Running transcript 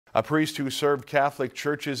A priest who served Catholic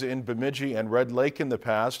churches in Bemidji and Red Lake in the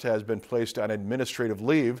past has been placed on administrative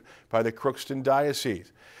leave by the Crookston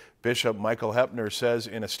Diocese. Bishop Michael Hepner says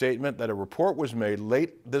in a statement that a report was made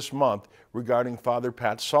late this month regarding Father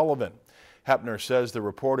Pat Sullivan. Hepner says the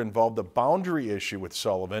report involved a boundary issue with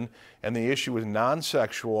Sullivan, and the issue was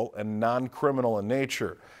non-sexual and non-criminal in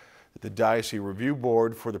nature. The Diocese Review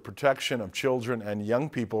Board for the Protection of Children and Young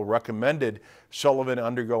People recommended Sullivan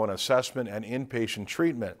undergo an assessment and inpatient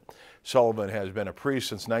treatment. Sullivan has been a priest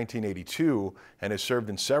since 1982 and has served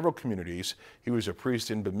in several communities. He was a priest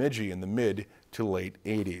in Bemidji in the mid to late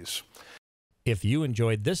 80s. If you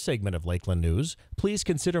enjoyed this segment of Lakeland News, please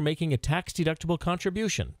consider making a tax-deductible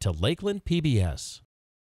contribution to Lakeland PBS.